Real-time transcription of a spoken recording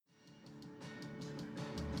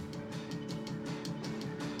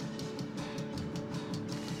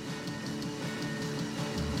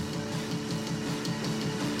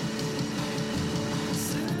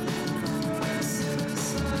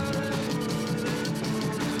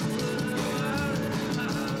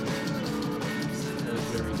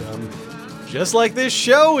Just like this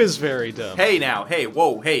show is very dumb. Hey now, hey,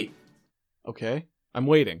 whoa, hey. Okay, I'm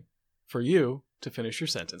waiting for you to finish your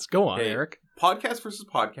sentence. Go on, Hey. Eric. Podcast versus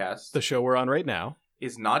podcast The show we're on right now.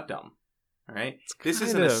 is not dumb. All right? This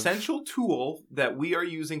is kind an of- essential tool that we are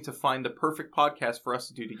using to find the perfect podcast for us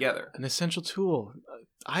to do together. An essential tool.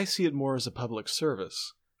 I see it more as a public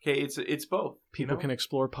service. Okay, it's both. People can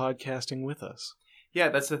explore podcasting with us. Yeah,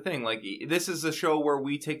 that's the thing. Like, this is a show where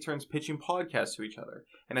we take turns pitching podcasts to each other.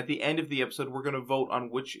 And at the end of the episode, we're going to vote on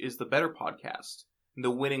which is the better podcast. And the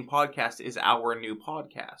winning podcast is our new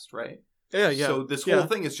podcast, right? Yeah. So this whole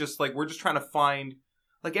thing is just like, we're just trying to find,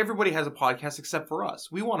 like, everybody has a podcast except for us.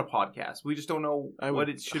 We want a podcast. We just don't know what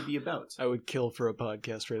it should be about. I would kill for a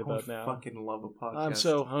podcast right about now. I fucking love a podcast. I'm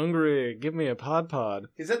so hungry. Give me a pod.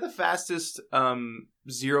 Is that the fastest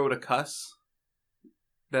zero to cuss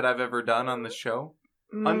that I've ever done on the show?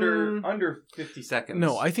 Under 50 seconds.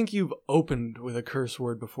 No, I think you've opened with a curse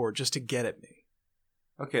word before just to get at me.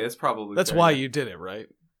 Okay, that's probably That's fair, why yeah. you did it, right?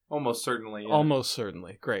 Almost certainly. Yeah. Almost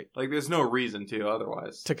certainly. Great. Like, there's no reason to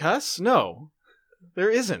otherwise. To cuss? No. There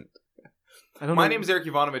isn't. My name is Eric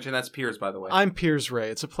Ivanovich, and that's Piers, by the way. I'm Piers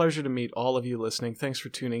Ray. It's a pleasure to meet all of you listening. Thanks for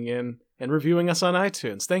tuning in and reviewing us on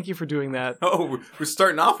iTunes. Thank you for doing that. Oh, we're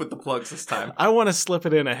starting off with the plugs this time. I want to slip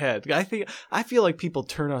it in ahead. I feel like people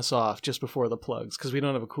turn us off just before the plugs because we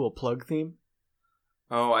don't have a cool plug theme.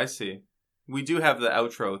 Oh, I see. We do have the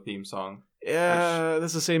outro theme song. Yeah,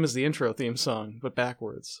 that's the same as the intro theme song, but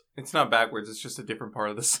backwards. It's not backwards, it's just a different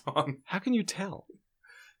part of the song. How can you tell?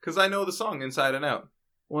 Because I know the song inside and out.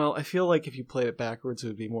 Well, I feel like if you played it backwards, it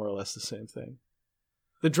would be more or less the same thing.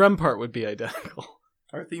 The drum part would be identical.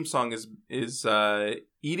 Our theme song is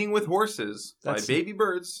Eating with Horses by Baby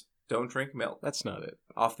Birds, Don't Drink Milk. That's not it.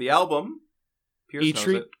 Off the album, Pierce Eat, knows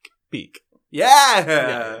Treat, it. Beak.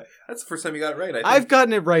 Yeah! That's the first time you got it right, I think. I've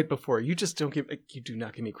gotten it right before. You just don't give... You do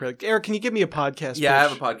not give me credit. Eric, can you give me a podcast pitch? Yeah, I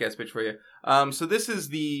have a podcast pitch for you. So this is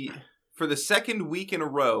for the second week in a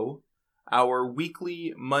row, our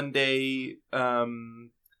weekly Monday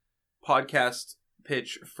podcast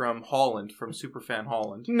pitch from Holland, from Superfan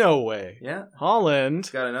Holland. No way. Yeah. Holland.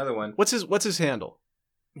 Got another one. What's his handle?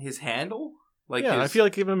 His handle? I feel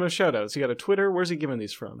like giving him a shout out. So you got a Twitter? Where's he giving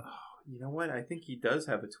these from? You know what? I think he does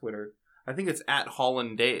have a Twitter. I think it's at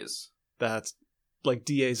Holland Days. That's like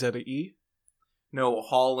DAZE? No,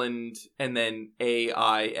 Holland and then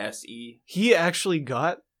AISE. He actually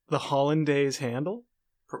got the Holland Days handle?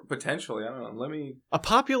 Potentially, I don't know. Let me... A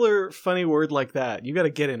popular funny word like that. You got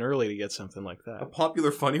to get in early to get something like that. A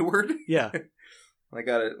popular funny word? Yeah. I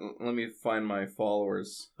got it. Let me find my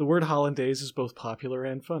followers. The word hollandaise is both popular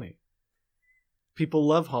and funny. People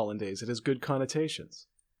love hollandaise. It has good connotations.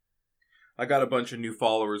 I got a bunch of new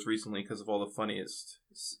followers recently because of all the funniest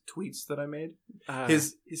tweets that I made.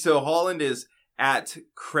 So Holland is at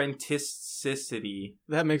Crenticicity.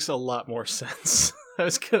 That makes a lot more sense. I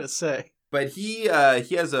was going to say. But he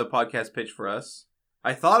has a podcast pitch for us.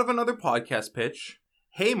 I thought of another podcast pitch.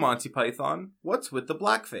 Hey, Monty Python, what's with the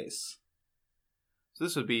blackface? So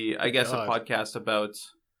this would be, I guess, a podcast about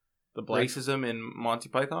the racism in Monty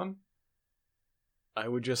Python. I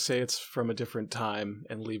would just say it's from a different time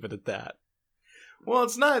and leave it at that. Well,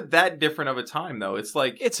 it's not that different of a time, though. It's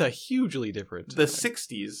like... It's a hugely different time. The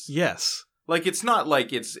 60s. Yes. Like, it's not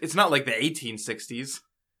like the 1860s.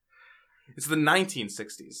 It's the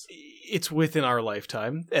 1960s. It's within our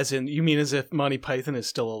lifetime. As in, you mean as if Monty Python is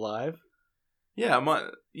still alive? Yeah,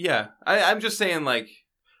 I'm just saying, like...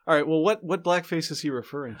 All right, well, what blackface is he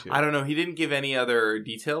referring to? I don't know. He didn't give any other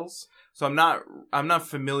details, so I'm not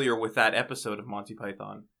familiar with that episode of Monty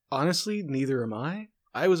Python. Honestly, neither am I.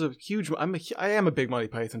 I am a big Monty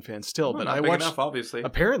Python fan still, but not I big watched enough, obviously.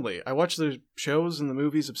 Apparently, I watched the shows and the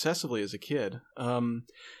movies obsessively as a kid. I'm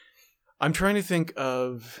trying to think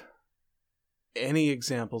of any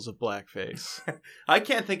examples of blackface. I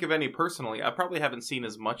can't think of any personally. I probably haven't seen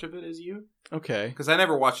as much of it as you. Okay. Because I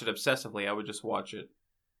never watched it obsessively. I would just watch it,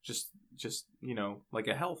 just like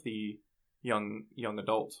a healthy young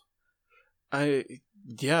adult. I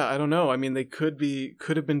don't know. I mean, they could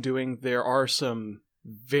have been doing. There are some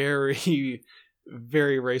very,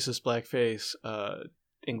 very racist blackface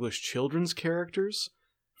English children's characters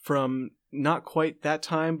from not quite that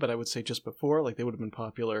time, but I would say just before. Like they would have been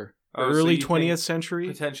popular early 20th century.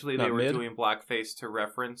 Potentially, they were doing blackface to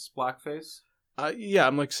reference blackface. Yeah,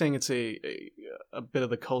 I'm like saying it's a bit of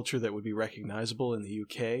the culture that would be recognizable in the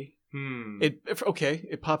UK.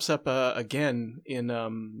 It pops up again in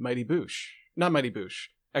Mighty Boosh. Not Mighty Boosh.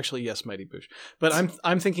 Actually, yes, Mighty Boosh. But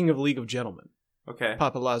I'm thinking of League of Gentlemen. Okay.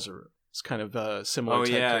 Papa Lazarus. It's kind of a similar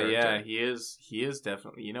type character. Yeah, he is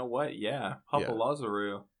definitely. You know what? Yeah, Papa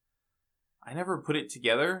Lazarus. I never put it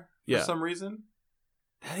together for Yeah. some reason.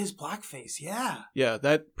 That is blackface, yeah. Yeah,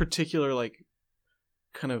 that particular, like,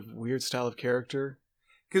 kind of weird style of character.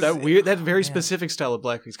 'Cause That very man. specific style of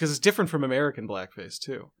blackface, because it's different from American blackface,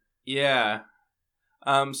 too. Yeah.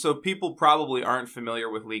 So people probably aren't familiar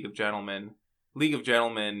with League of Gentlemen. League of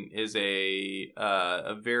Gentlemen is a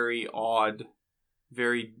very odd,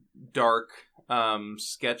 very dark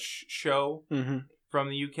sketch show from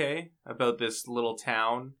the UK about this little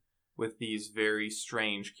town with these very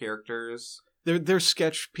strange characters. They're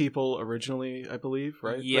sketch people originally, I believe,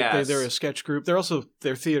 right? Yes. Like they're a sketch group.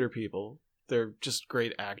 They're theater people. They're just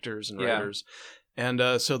great actors and writers. And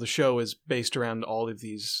so the show is based around all of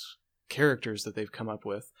these characters that they've come up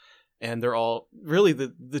with. And they're all... Really,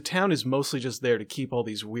 the town is mostly just there to keep all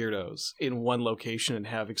these weirdos in one location and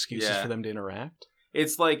have excuses for them to interact.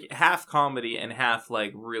 It's like half comedy and half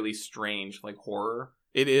like really strange, like horror.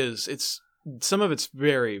 It is. Some of it's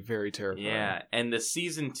very, very terrifying. Yeah, and the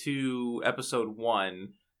season 2, episode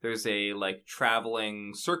 1, there's a like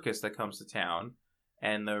traveling circus that comes to town,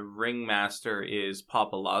 and the ringmaster is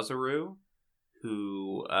Papa Lazarou,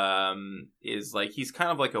 who is like, he's kind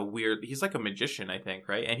of like he's like a magician, I think,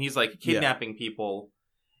 right? And he's like kidnapping people,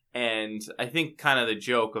 and I think kind of the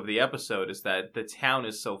joke of the episode is that the town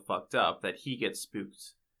is so fucked up that he gets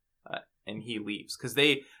spooked. And he leaves because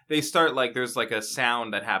they start like there's like a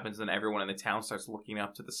sound that happens and everyone in the town starts looking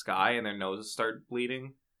up to the sky and their noses start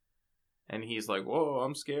bleeding, and he's like, "Whoa,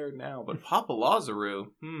 I'm scared now." But Papa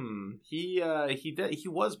Lazarou, he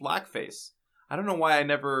was blackface. I don't know why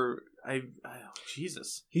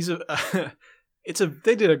Jesus.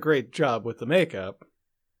 They did a great job with the makeup.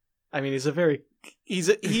 I mean,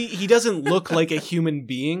 he doesn't look like a human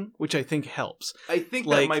being, which I think helps. I think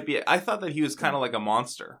that might be it. I thought that he was kind of like a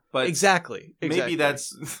monster, but exactly. Maybe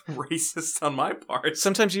that's racist on my part.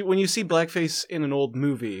 Sometimes when you see blackface in an old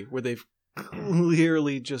movie where they've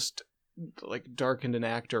clearly just like darkened an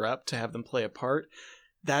actor up to have them play a part,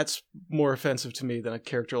 that's more offensive to me than a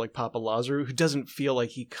character like Papa Lazarou, who doesn't feel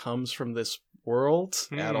like he comes from this world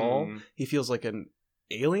at all. He feels like an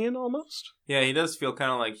alien almost. Yeah, he does feel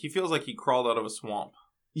kind of like he feels like he crawled out of a swamp.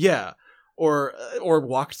 Yeah, or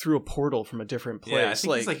walked through a portal from a different place. Yeah, I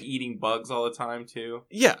think he's like eating bugs all the time too.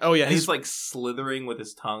 Yeah, oh yeah, and he's like slithering with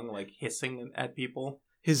his tongue, like hissing at people.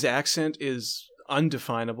 His accent is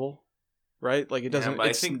undefinable, right? Like it doesn't. But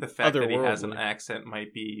I think the fact that he has an accent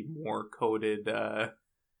might be more coded. I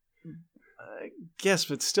guess,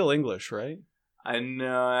 but still English, right? I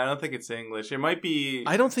don't think it's English. It might be.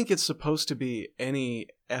 I don't think it's supposed to be any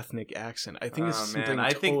ethnic accent. I think it's something.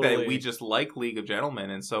 I think that we just like League of Gentlemen,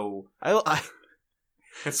 and so and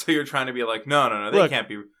so you're trying to be like, no, they can't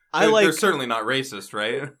be. They're certainly not racist,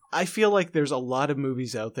 right? I feel like there's a lot of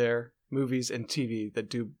movies out there, movies and TV that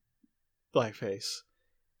do blackface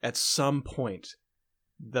at some point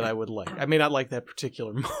that I would like. I may not like that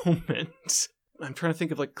particular moment. I'm trying to think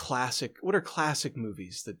of like what are classic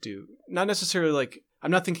movies that do, not necessarily like, I'm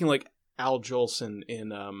not thinking like Al Jolson in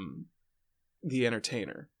The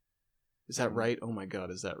Entertainer. Is that right? Oh my God,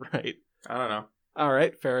 is that right? I don't know. All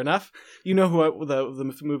right, fair enough. You know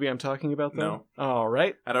the movie I'm talking about, though? No. All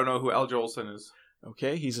right. I don't know who Al Jolson is.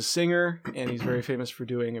 Okay, he's a singer, and he's very famous for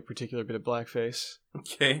doing a particular bit of blackface.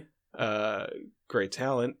 Okay. Great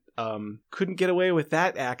talent. Couldn't get away with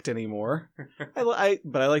that act anymore. But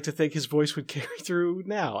I like to think his voice would carry through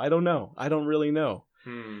now. I don't know. I don't really know.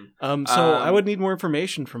 So I would need more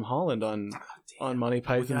information from Holland on Monty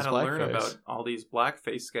Python's blackface. Learn about all these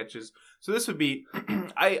blackface sketches. So this would be,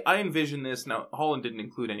 I envision this. Now Holland didn't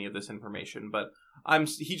include any of this information, but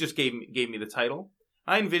he just gave me the title.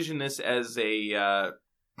 I envision this as a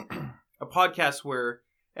podcast where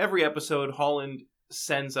every episode Holland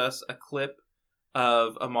sends us a clip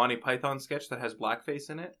of a Monty Python sketch that has blackface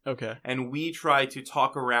in it. Okay. And we try to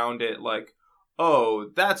talk around it like, oh,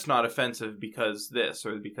 that's not offensive because this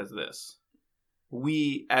or because this.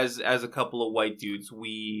 We, as a couple of white dudes,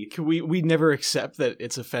 we never accept that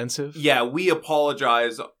it's offensive. Yeah, we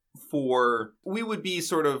apologize we would be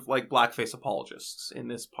sort of like blackface apologists in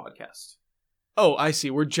this podcast. Oh, I see.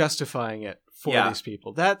 We're justifying it for these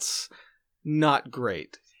people. That's not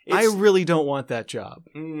great. I really don't want that job.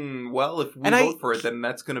 Well, if we vote for it, then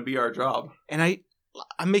that's going to be our job. And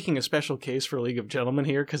I'm making a special case for League of Gentlemen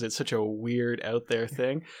here because it's such a weird, out there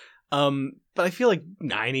thing. But I feel like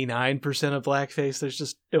 99% of blackface, there's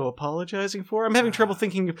just no apologizing for. I'm having trouble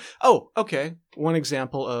thinking of... okay. One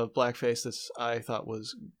example of blackface that I thought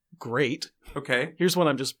was great. Okay. Here's one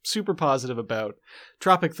I'm just super positive about.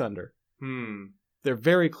 Tropic Thunder. They're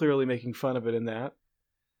very clearly making fun of it in that.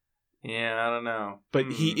 Yeah, I don't know.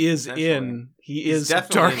 But he is darkened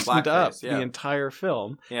up the entire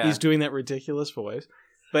film. Yeah. He's doing that ridiculous voice.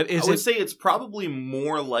 But I would say it's probably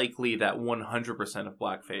more likely that 100% of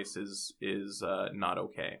blackface is not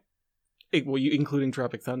okay. Including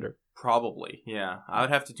Tropic Thunder. Probably, yeah. I would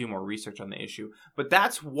have to do more research on the issue. But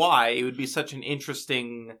that's why it would be such an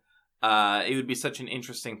interesting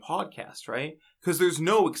podcast, right? Because there's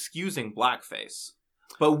no excusing blackface.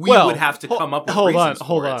 But we would have to come up with reasons for it.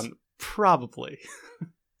 Hold on. Probably.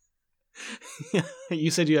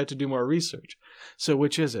 You said you had to do more research. So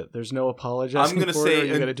which is it? There's no apologizing for it, or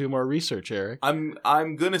you got to do more research, Eric? I'm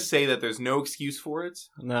going to say that there's no excuse for it.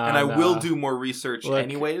 I will do more research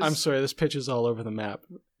anyways. I'm sorry, this pitch is all over the map.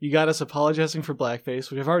 You got us apologizing for blackface,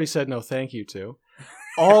 which I've already said no thank you to.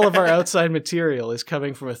 All of our outside material is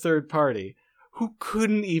coming from a third party who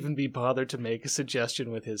couldn't even be bothered to make a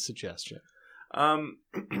suggestion with his suggestion.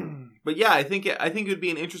 But yeah, I think it would be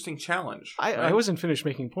an interesting challenge. Right? I wasn't finished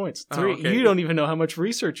making points. Okay. You don't even know how much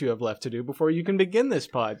research you have left to do before you can begin this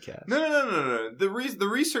podcast. No. The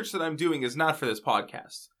research that I'm doing is not for this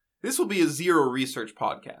podcast. This will be a zero research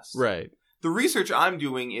podcast. Right. The research I'm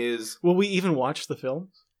doing is... Will we even watch the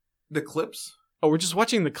films? The clips? Oh, we're just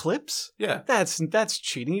watching the clips? Yeah. That's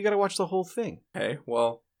cheating. You gotta watch the whole thing. Okay,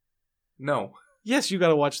 well, no. Yes, you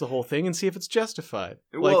gotta watch the whole thing and see if it's justified.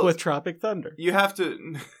 Like with Tropic Thunder. You have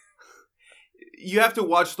to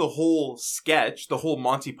watch the whole sketch, the whole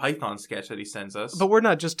Monty Python sketch that he sends us. But we're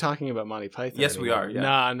not just talking about Monty Python. Yes, anymore. We are,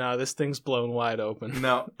 yeah. Nah, this thing's blown wide open.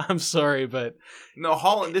 No. I'm sorry, but...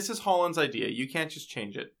 No, this is Holland's idea. You can't just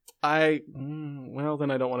change it. Well, then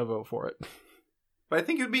I don't want to vote for it. But I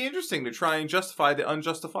think it would be interesting to try and justify the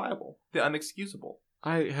unjustifiable, the unexcusable.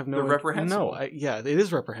 I have no... The reprehensible. No, yeah, it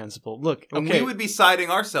is reprehensible. Look, okay. And we would be siding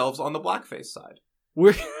ourselves on the blackface side.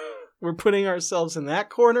 We're putting ourselves in that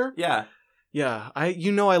corner? Yeah. Yeah, I love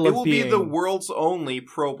being... It will be the world's only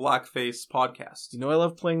pro-blackface podcast. I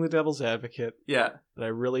love playing the devil's advocate. Yeah. But I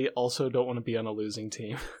really also don't want to be on a losing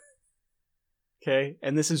team. Okay?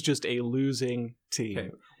 And this is just a losing team.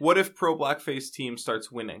 Okay. What if pro-blackface team starts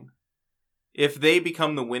winning? If they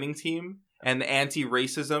become the winning team and the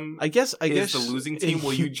anti-racism is the losing team,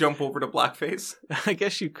 will you jump over to blackface? I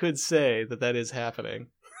guess you could say that is happening.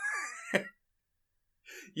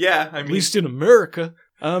 Yeah, I mean... At least in America.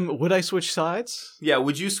 Would I switch sides? Yeah,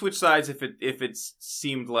 would you switch sides if it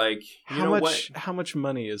seemed like... How much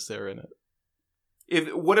money is there in it?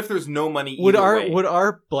 What if there's no money would way? Would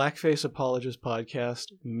our Blackface Apologist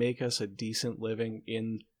podcast make us a decent living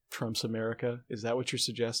in Trump's America? Is that what you're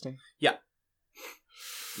suggesting? Yeah.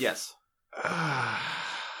 Yes.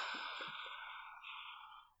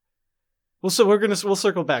 Well, so we'll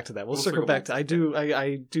circle back to that. We'll circle back to... I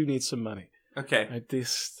do need some money. Okay.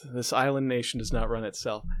 This island nation does not run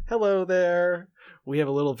itself. Hello there. We have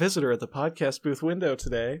a little visitor at the podcast booth window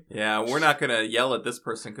today. Yeah, we're not going to yell at this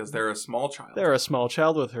person because they're a small child. They're a small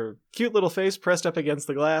child with her cute little face pressed up against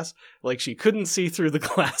the glass, like she couldn't see through the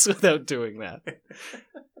glass without doing that.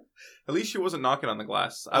 At least she wasn't knocking on the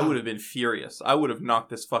glass. I would have been furious. I would have knocked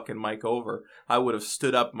this fucking mic over. I would have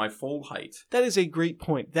stood up my full height. That is a great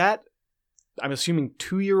point. That, I'm assuming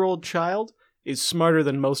 2-year-old child is smarter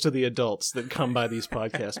than most of the adults that come by these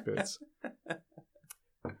podcast booths.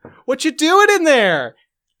 What you doing in there?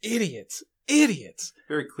 Idiots.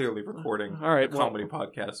 Very clearly recording a comedy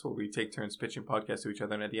podcast where we take turns pitching podcasts to each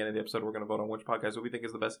other, and at the end of the episode we're going to vote on which podcast we think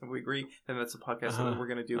is the best, and if we agree, then that's the podcast that we're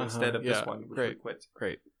going to do instead of this one, which we quit.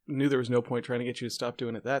 Great. Knew there was no point trying to get you to stop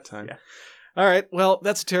doing it that time. Yeah. All right, well,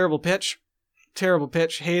 that's a terrible pitch.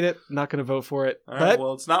 Hate it. Not going to vote for it. All right,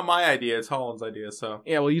 well, it's not my idea. It's Holland's idea, so...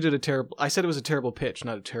 Yeah, well, you did a terrible... I said it was a terrible pitch,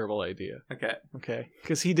 not a terrible idea. Okay.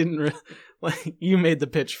 Because he didn't... you made the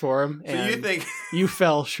pitch for him, and so you think... you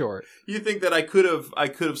fell short. You think that I could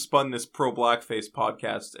have spun this pro-blackface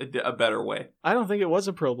podcast a better way? I don't think it was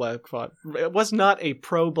a pro-blackface... It was not a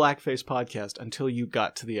pro-blackface podcast until you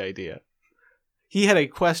got to the idea. He had a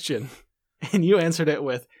question, and you answered it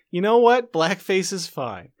with, you know what? Blackface is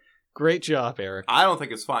fine. Great job, Eric. I don't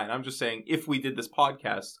think it's fine. I'm just saying, if we did this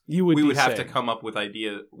podcast, we would have to come up with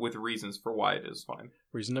reasons for why it is fine.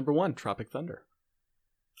 Reason number 1, Tropic Thunder.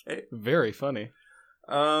 Okay. Very funny.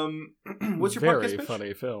 What's your podcast pitch? Very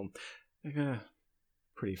funny film.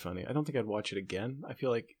 Pretty funny. I don't think I'd watch it again. I feel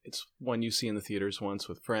like it's one you see in the theaters once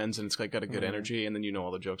with friends, and it's got a good energy, and then you know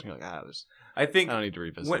all the jokes, and you're like, I don't need to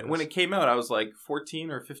revisit when it came out, I was like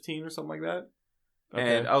 14 or 15 or something like that.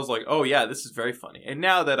 Okay. And I was like, oh yeah, this is very funny. And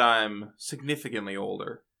now that I'm significantly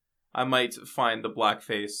older, I might find the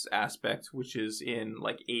blackface aspect, which is in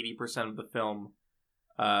like 80% of the film,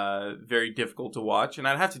 very difficult to watch. And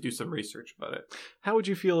I'd have to do some research about it. How would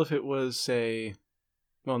you feel if it was, say,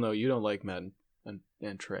 Well, no, you don't like Matt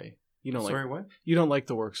and Trey. You don't Sorry, what? You don't like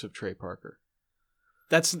the works of Trey Parker.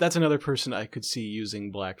 That's another person I could see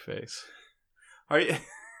using blackface. Are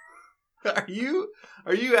you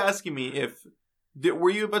asking me if? Were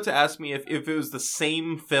you about to ask me if it was the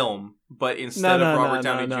same film, but instead of Robert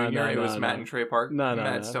Downey Jr., it was Matt and Trey Parker?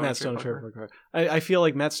 Matt Stone and Trey Parker. I feel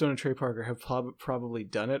like Matt Stone and Trey Parker have probably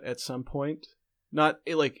done it at some point. Not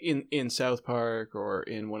like in South Park or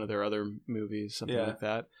in one of their other movies, something like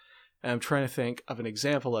that. And I'm trying to think of an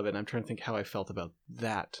example of it, and I'm trying to think how I felt about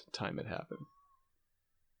that time it happened.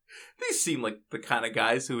 These seem like the kind of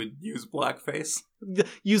guys who would use blackface.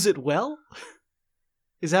 Use it well?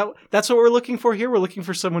 That's what we're looking for here? We're looking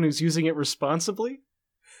for someone who's using it responsibly?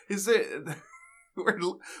 Is it?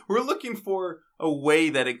 We're looking for a way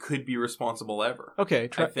that it could be responsible ever. Okay,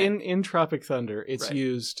 in Tropic Thunder, it's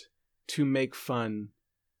used to make fun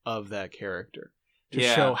of that character. To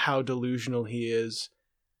show how delusional he is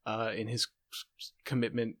in his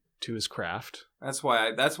commitment to his craft. That's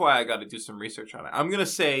why I got to do some research on it. I'm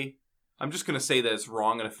just gonna say that it's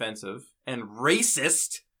wrong and offensive and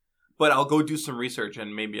racist, but I'll go do some research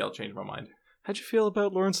and maybe I'll change my mind. How'd you feel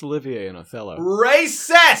about Laurence Olivier in Othello?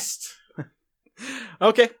 Racist!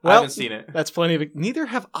 Okay, well, I haven't seen it. That's plenty of it. Neither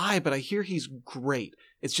have I, but I hear he's great.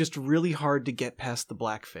 It's just really hard to get past the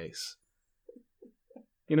blackface.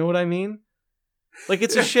 You know what I mean? Like,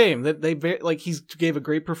 it's a shame that he gave a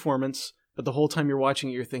great performance, but the whole time you're watching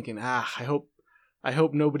it, you're thinking, I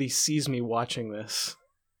hope nobody sees me watching this.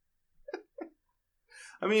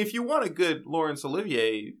 I mean, if you want a good Laurence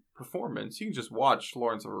Olivier performance, you can just watch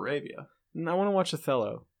Lawrence of Arabia. I want to watch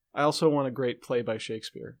Othello. I also want a great play by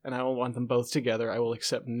Shakespeare, and I will want them both together. I will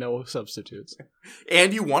accept no substitutes.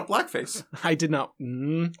 And you want blackface. I did not.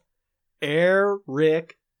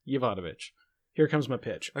 Eric Ivanovich. Here comes my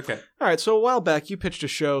pitch. Okay. All right, so a while back, you pitched a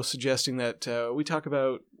show suggesting that we talk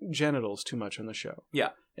about genitals too much on the show. Yeah.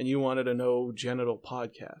 And you wanted a no genital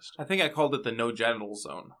podcast. I think I called it the No Genital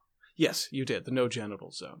Zone. Yes, you did. The No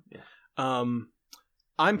Genital Zone. Yeah.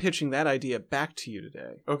 I'm pitching that idea back to you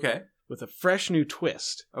today. Okay. With a fresh new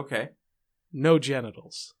twist. Okay. No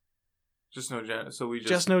genitals. Just no genitals. So we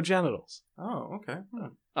just no genitals. Oh, okay.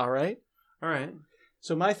 All right. All right.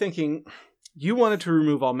 So my thinking, you wanted to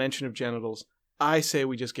remove all mention of genitals. I say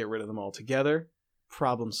we just get rid of them altogether.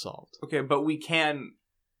 Problem solved. Okay, but we can,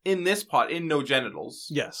 in this in No Genitals.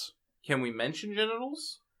 Yes. Can we mention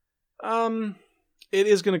genitals? It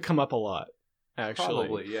is going to come up a lot, actually.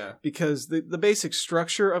 Probably, yeah. Because the basic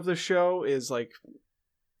structure of the show is like,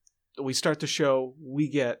 we start the show, we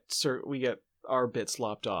get our bits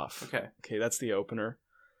lopped off. Okay, that's the opener.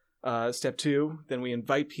 Step 2, then we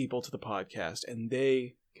invite people to the podcast, and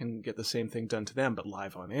they can get the same thing done to them, but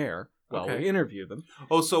live on air while we interview them.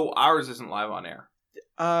 Oh, so ours isn't live on air?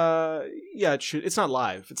 Yeah, it should. It's not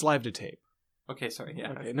live. It's live to tape. Okay, sorry.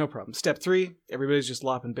 Yeah. Okay, no problem. Step 3, everybody's just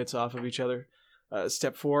lopping bits off of each other.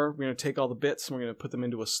 Step 4, we're going to take all the bits and we're going to put them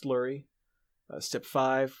into a slurry. Step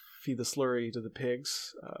 5, feed the slurry to the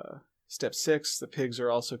pigs. Step 6, the pigs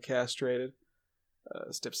are also castrated.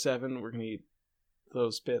 Step 7, we're going to eat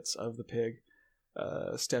those bits of the pig.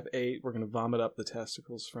 Step 8, we're going to vomit up the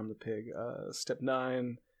testicles from the pig. Step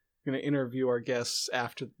 9, we're going to interview our guests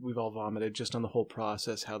after we've all vomited, just on the whole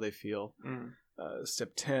process, how they feel.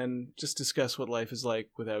 Step 10, just discuss what life is like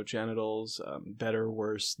without genitals. Better,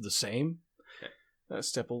 worse, the same. Okay.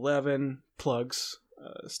 Step 11, plugs.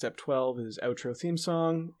 Step 12 is outro theme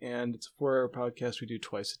song, and it's a 4-hour podcast we do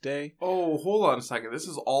twice a day. Oh, hold on a second. This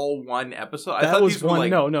is all one episode? I thought thought was these were one.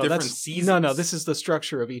 No, different that's seasons. No. This is the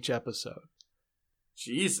structure of each episode.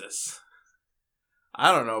 Jesus,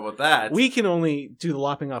 I don't know about that. We can only do the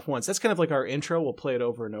lopping off once. That's kind of like our intro. We'll play it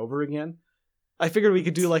over and over again. I figured we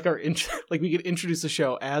could do like our intro, like we could introduce the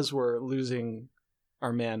show as we're losing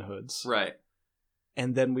our manhoods, right?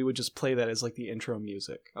 And then we would just play that as like the intro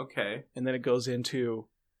music. Okay. And then it goes into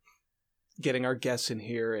getting our guests in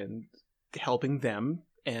here and helping them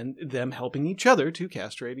and them helping each other to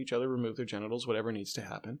castrate each other, remove their genitals, whatever needs to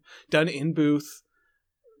happen. Done in booth.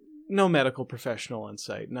 No medical professional on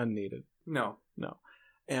site. None needed. No.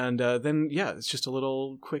 And then, it's just a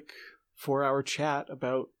little quick 4-hour chat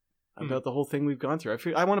about the whole thing we've gone through.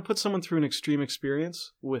 I want to put someone through an extreme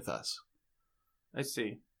experience with us. I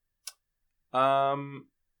see.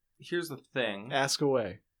 Here's the thing. Ask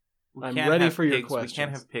away. I'm ready for your questions. We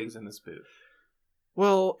can't have pigs in this booth.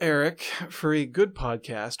 Well, Eric, for a good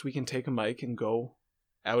podcast, we can take a mic and go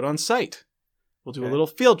out on site. We'll do a little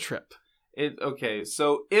field trip. Okay,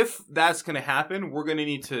 so if that's going to happen, we're going to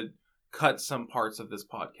need to cut some parts of this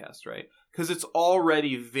podcast, right? Because it's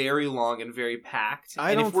already very long and very packed.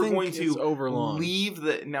 If we're going to leave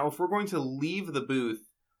the booth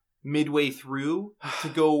midway through to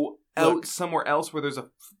go out somewhere else where there's a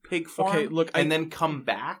pig farm and then come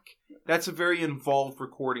back. That's a very involved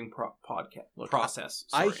recording process.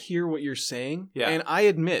 Sorry. I hear what you're saying, and I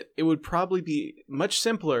admit it would probably be much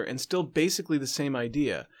simpler and still basically the same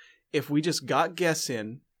idea if we just got guests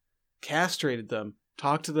in, castrated them,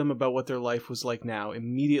 talked to them about what their life was like now,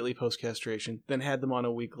 immediately post-castration, then had them on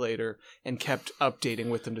a week later and kept updating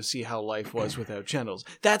with them to see how life was without genitals.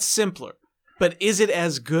 That's simpler. But is it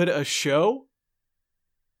as good a show?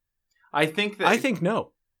 I think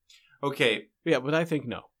no. Okay. Yeah, but I think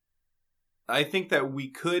no. I think that we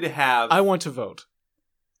could have... I want to vote.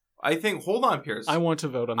 Hold on, Pierce. I want to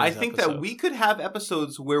vote on this episode. That we could have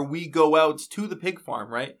episodes where we go out to the pig farm,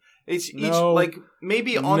 right?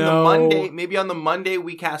 Maybe on the Monday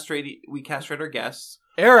we castrate our guests.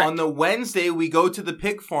 Eric. On the Wednesday we go to the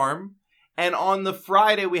pig farm, and on the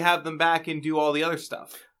Friday we have them back and do all the other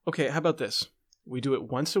stuff. Okay, how about this? We do it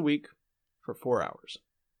once a week for 4 hours.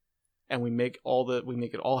 And we make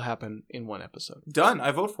it all happen in one episode. Done.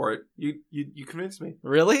 I vote for it. You convinced me.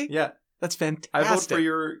 Really? Yeah. That's fantastic. I vote for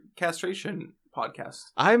your castration podcast.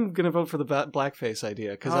 I'm gonna vote for the blackface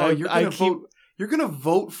idea because you're gonna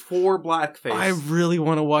vote for blackface. I really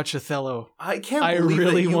want to watch Othello. I can't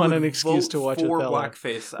believe that you want would an excuse to watch for Othello.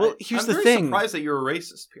 Blackface. Well, here's the thing. I'm very surprised that you're a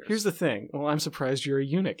racist, Pierce. Here's the thing. Well, I'm surprised you're a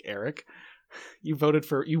eunuch, Eric. You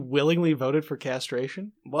willingly voted for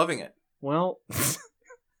castration? Loving it. Well.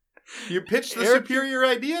 You pitched the superior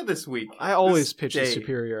idea this week. I always pitch the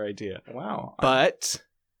superior idea. Wow. But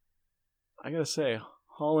I gotta say,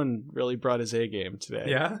 Holland really brought his A game today.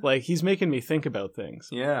 Yeah? Like, he's making me think about things.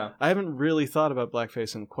 Yeah. I haven't really thought about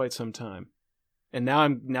blackface in quite some time. And now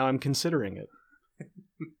I'm considering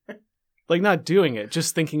it. Like, not doing it,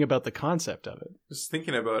 just thinking about the concept of it. Just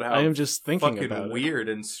thinking about how I am just thinking about it. Weird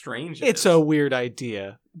and strange It's a weird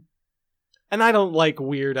idea. And I don't like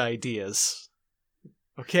weird ideas.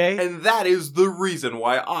 Okay? And that is the reason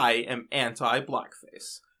why I am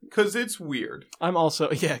anti-blackface. Because it's weird. I'm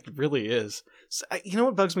also... Yeah, it really is. So, you know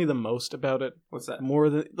what bugs me the most about it? What's that?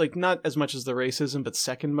 More than... Like, not as much as the racism, but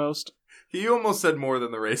second most. You almost said more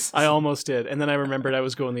than the racism. I almost did. And then I remembered I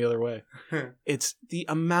was going the other way. It's the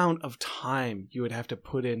amount of time you would have to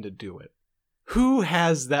put in to do it. Who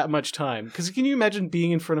has that much time? Because can you imagine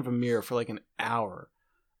being in front of a mirror for like an hour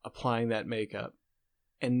applying that makeup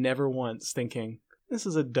and never once thinking... This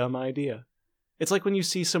is a dumb idea. It's like when you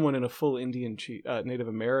see someone in a full Indian Native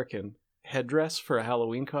American headdress for a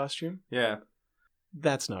Halloween costume. Yeah.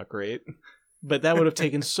 That's not great. But that would have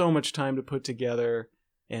taken so much time to put together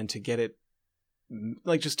and to get it,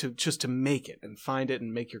 like just to make it and find it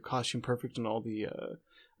and make your costume perfect and all the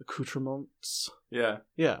accoutrements. Yeah.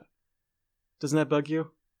 Yeah. Doesn't that bug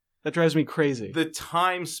you? That drives me crazy. The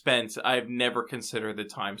time spent, I've never considered the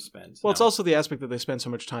time spent. Well, it's also the aspect that they spend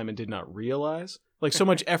so much time and did not realize. Like, so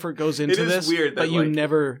much effort goes into this, weird that, but you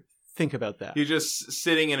never think about that. You're just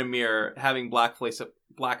sitting in a mirror, having blackface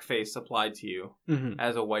applied to you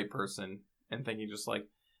as a white person, and thinking just like,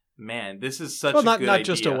 man, this is such a good idea. Well, not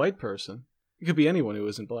just a white person. It could be anyone who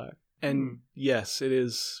isn't black. And yes, it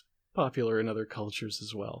is popular in other cultures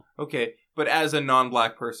as well. Okay, but as a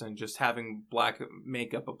non-black person, just having black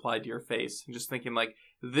makeup applied to your face, and just thinking like,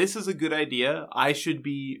 this is a good idea. I should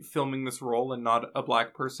be filming this role and not a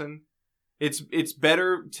black person. It's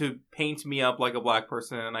better to paint me up like a black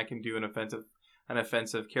person and I can do an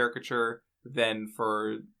offensive caricature than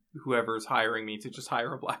for whoever's hiring me to just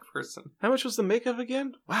hire a black person. How much was the makeup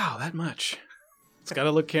again? Wow, that much. It's got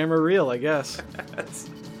to look camera real, I guess.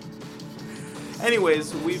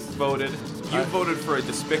 Anyways, we've voted. You voted for a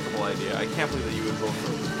despicable idea. I can't believe that you would vote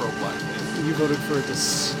for pro-blackface. You voted for a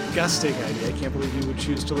disgusting idea. I can't believe you would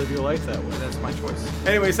choose to live your life that way. That's my choice.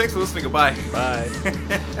 Anyways, thanks for listening. Goodbye.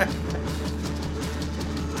 Bye.